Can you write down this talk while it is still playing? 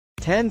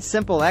10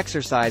 simple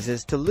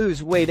exercises to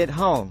lose weight at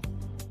home.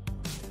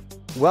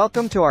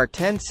 Welcome to our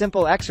 10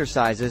 simple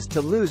exercises to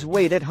lose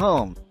weight at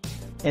home.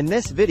 In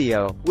this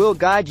video, we'll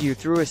guide you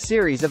through a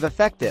series of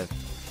effective,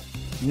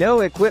 no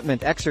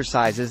equipment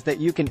exercises that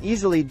you can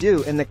easily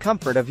do in the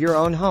comfort of your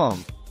own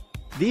home.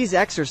 These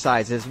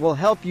exercises will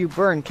help you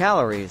burn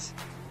calories,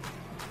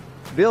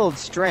 build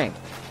strength,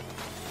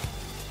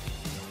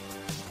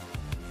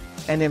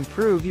 and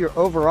improve your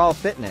overall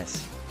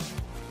fitness.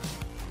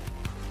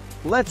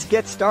 Let's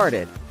get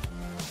started.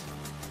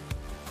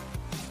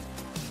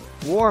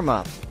 Warm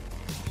up.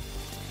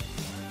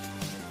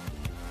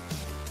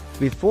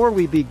 Before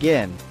we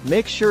begin,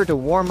 make sure to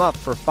warm up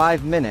for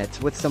 5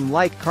 minutes with some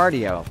light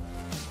cardio,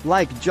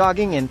 like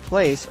jogging in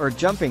place or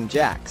jumping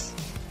jacks,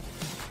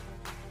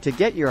 to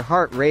get your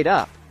heart rate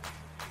up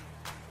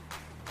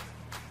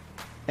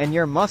and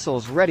your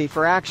muscles ready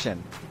for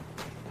action.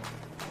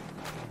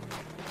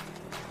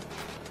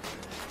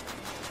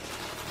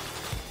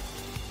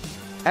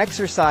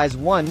 Exercise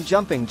 1.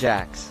 Jumping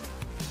jacks.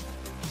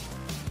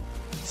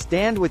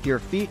 Stand with your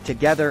feet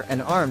together and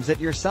arms at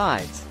your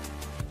sides.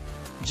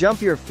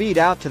 Jump your feet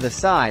out to the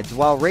sides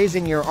while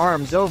raising your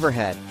arms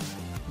overhead.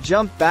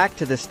 Jump back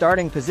to the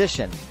starting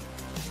position.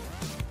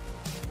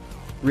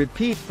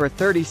 Repeat for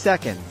 30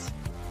 seconds.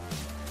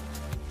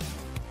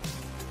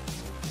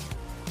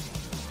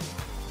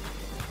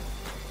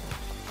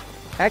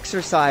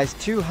 Exercise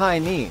 2. High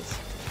knees.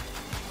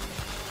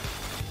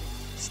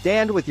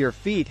 Stand with your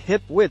feet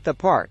hip-width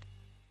apart.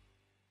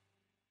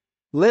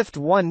 Lift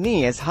one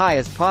knee as high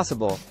as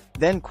possible,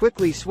 then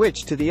quickly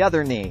switch to the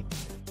other knee.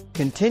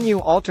 Continue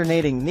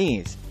alternating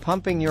knees,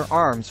 pumping your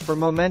arms for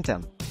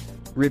momentum.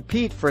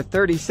 Repeat for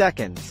 30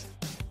 seconds.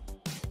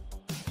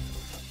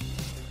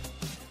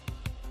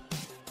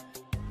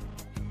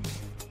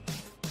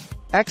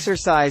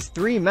 Exercise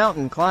 3.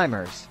 Mountain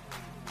climbers.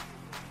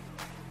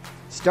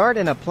 Start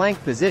in a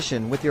plank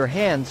position with your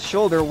hands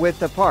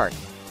shoulder-width apart.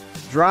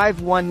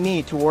 Drive one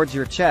knee towards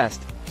your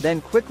chest,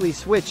 then quickly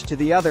switch to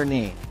the other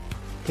knee.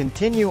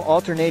 Continue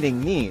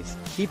alternating knees,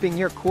 keeping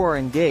your core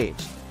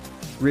engaged.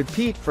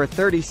 Repeat for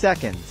 30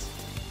 seconds.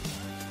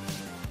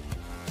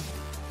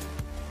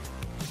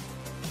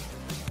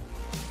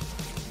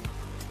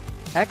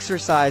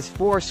 Exercise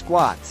 4.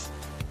 Squats.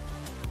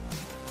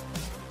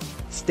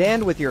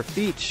 Stand with your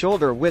feet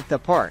shoulder-width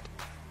apart.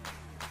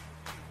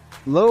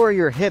 Lower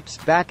your hips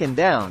back and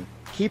down,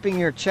 keeping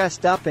your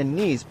chest up and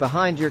knees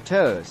behind your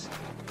toes.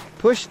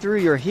 Push through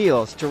your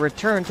heels to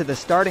return to the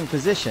starting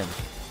position.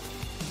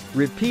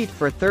 Repeat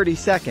for 30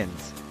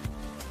 seconds.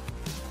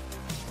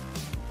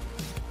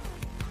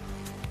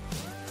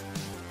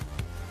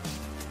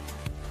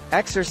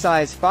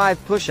 Exercise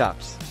 5.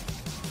 Push-ups.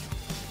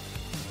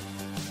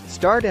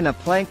 Start in a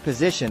plank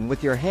position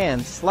with your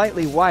hands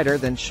slightly wider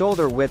than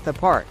shoulder-width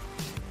apart.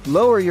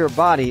 Lower your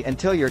body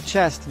until your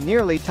chest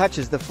nearly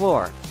touches the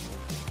floor,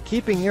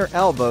 keeping your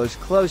elbows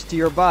close to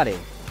your body.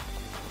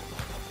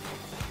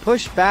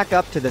 Push back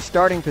up to the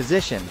starting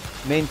position,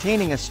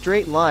 maintaining a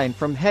straight line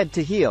from head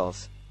to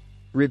heels.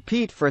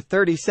 Repeat for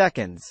 30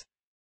 seconds.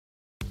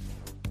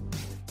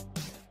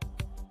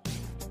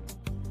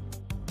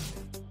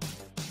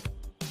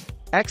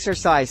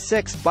 Exercise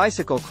 6.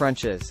 Bicycle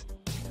crunches.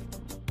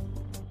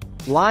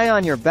 Lie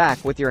on your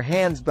back with your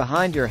hands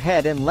behind your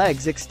head and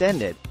legs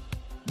extended.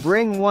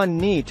 Bring one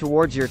knee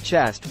towards your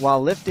chest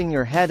while lifting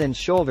your head and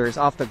shoulders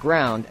off the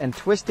ground and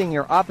twisting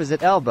your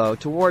opposite elbow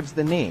towards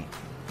the knee.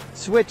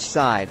 Switch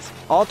sides,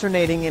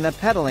 alternating in a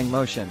pedaling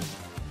motion.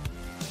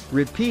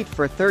 Repeat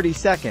for 30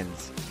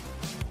 seconds.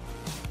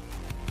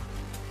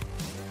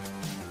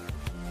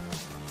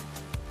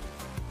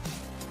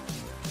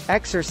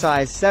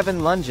 Exercise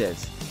 7.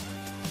 Lunges.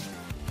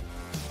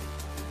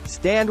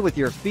 Stand with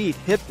your feet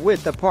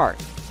hip-width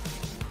apart.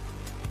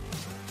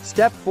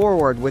 Step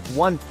forward with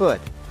one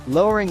foot,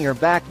 lowering your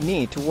back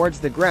knee towards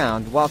the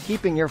ground while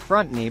keeping your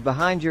front knee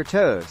behind your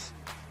toes.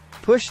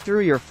 Push through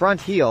your front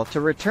heel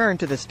to return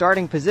to the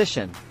starting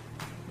position.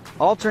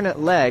 Alternate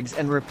legs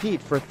and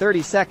repeat for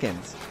 30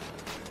 seconds.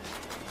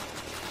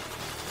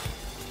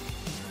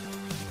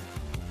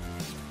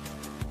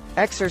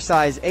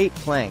 Exercise 8.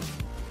 Plank.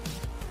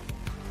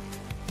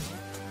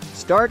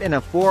 Start in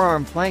a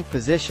forearm plank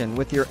position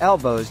with your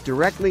elbows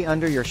directly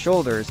under your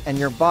shoulders and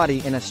your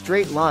body in a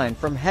straight line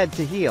from head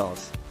to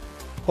heels.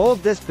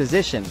 Hold this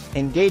position,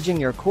 engaging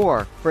your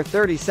core, for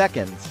 30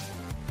 seconds.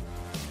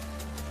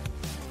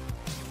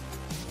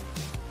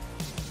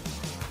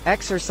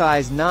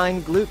 Exercise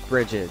 9. Glute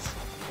bridges.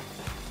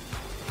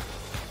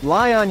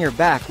 Lie on your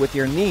back with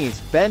your knees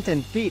bent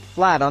and feet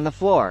flat on the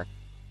floor.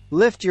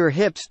 Lift your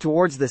hips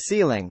towards the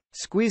ceiling,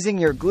 squeezing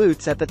your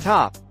glutes at the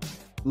top.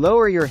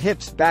 Lower your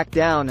hips back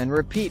down and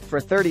repeat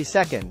for 30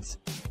 seconds.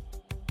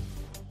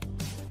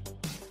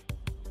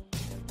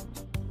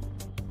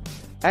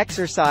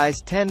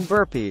 Exercise 10.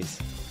 Burpees.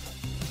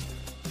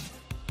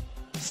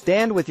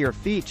 Stand with your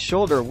feet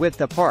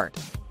shoulder-width apart.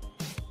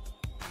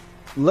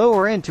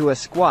 Lower into a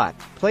squat,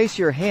 place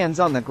your hands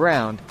on the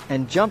ground,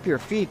 and jump your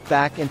feet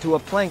back into a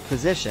plank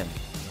position.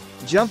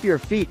 Jump your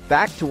feet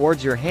back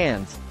towards your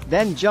hands,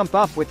 Then jump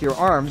up with your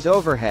arms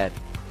overhead.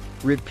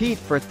 Repeat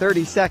for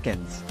 30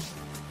 seconds.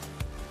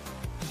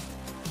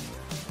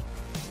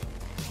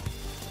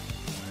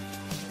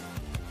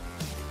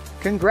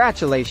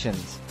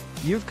 Congratulations!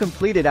 You've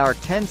completed our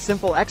 10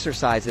 simple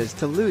exercises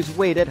to lose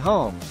weight at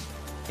home.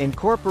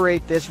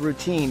 Incorporate this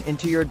routine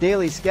into your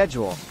daily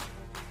schedule,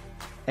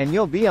 and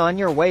you'll be on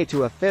your way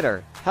to a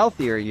fitter,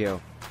 healthier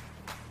you.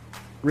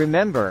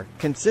 Remember,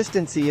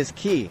 consistency is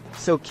key,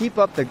 so keep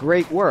up the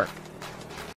great work.